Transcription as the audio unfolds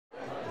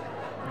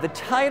The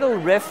title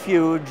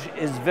Refuge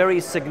is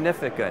very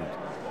significant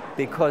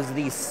because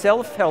the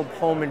Self-Help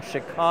home in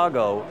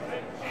Chicago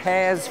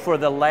has for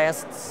the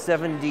last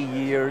 70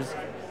 years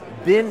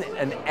been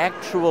an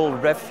actual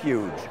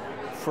refuge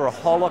for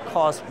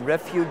Holocaust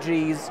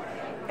refugees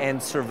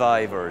and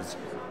survivors.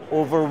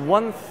 Over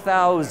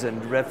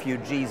 1,000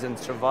 refugees and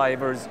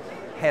survivors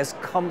has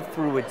come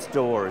through its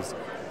doors.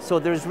 So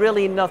there's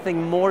really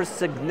nothing more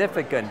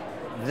significant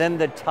than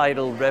the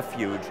title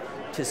Refuge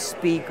to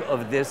speak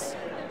of this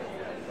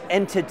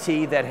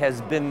entity that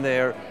has been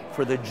there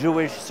for the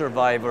Jewish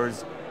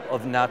survivors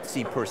of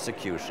Nazi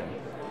persecution.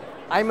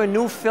 I'm a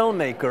new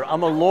filmmaker.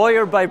 I'm a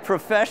lawyer by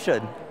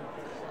profession.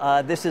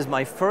 This is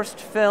my first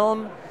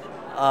film.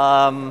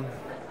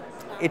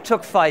 It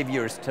took 5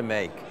 years to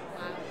make.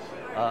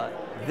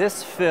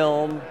 This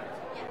film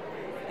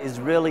is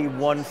really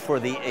one for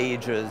the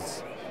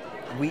ages.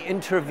 We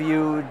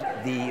interviewed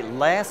the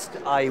last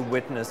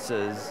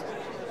eyewitnesses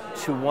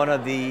to one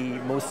of the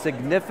most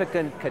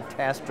significant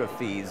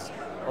catastrophes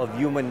of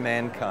human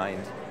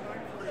mankind.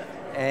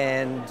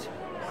 And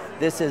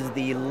this is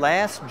the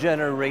last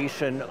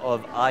generation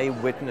of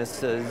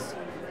eyewitnesses.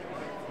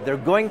 They're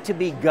going to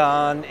be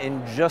gone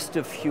in just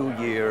a few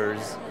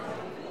years.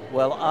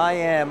 Well, I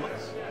am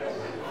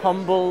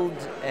humbled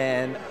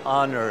and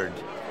honored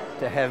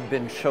to have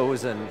been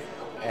chosen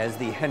as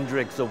the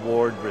Hendricks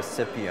Award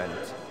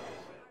recipient.